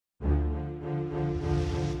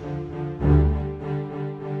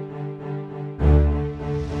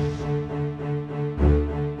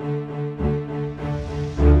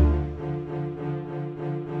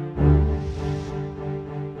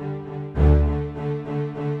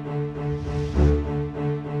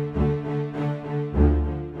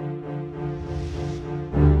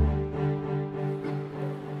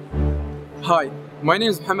Hi, my name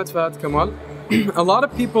is Mohammed Fahad Kamal. A lot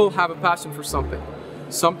of people have a passion for something.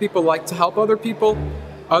 Some people like to help other people,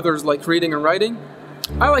 others like reading and writing.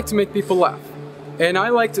 I like to make people laugh. And I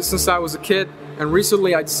liked it since I was a kid, and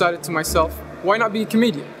recently I decided to myself, why not be a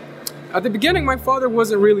comedian? At the beginning, my father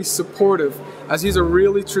wasn't really supportive, as he's a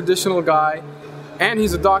really traditional guy, and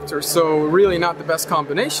he's a doctor, so really not the best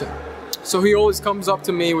combination. So he always comes up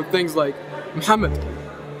to me with things like, Mohammed,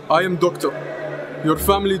 I am doctor, your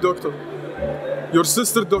family doctor, your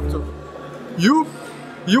sister doctor. You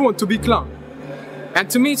want to be clown. And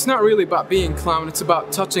to me, it's not really about being clown, it's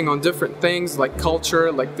about touching on different things like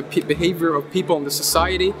culture, like the behavior of people in the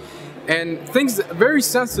society, and things, very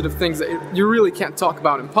sensitive things that you really can't talk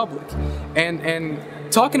about in public. And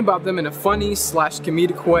talking about them in a funny /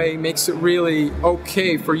 comedic way makes it really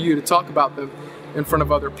okay for you to talk about them in front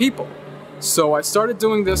of other people. So I started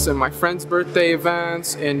doing this in my friends' birthday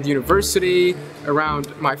events, in university,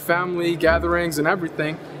 around my family gatherings and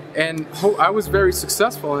everything. And I was very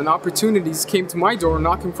successful, and opportunities came to my door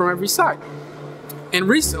knocking from every side. And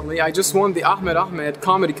recently I just won the Ahmed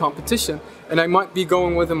comedy competition, and I might be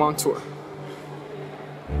going with him on tour.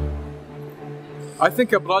 I think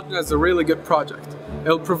Abrajnna is a really good project.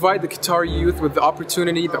 It'll provide the Qatari youth with the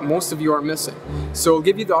opportunity that most of you are missing. So it'll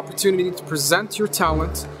give you the opportunity to present your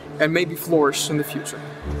talent and maybe flourish in the future.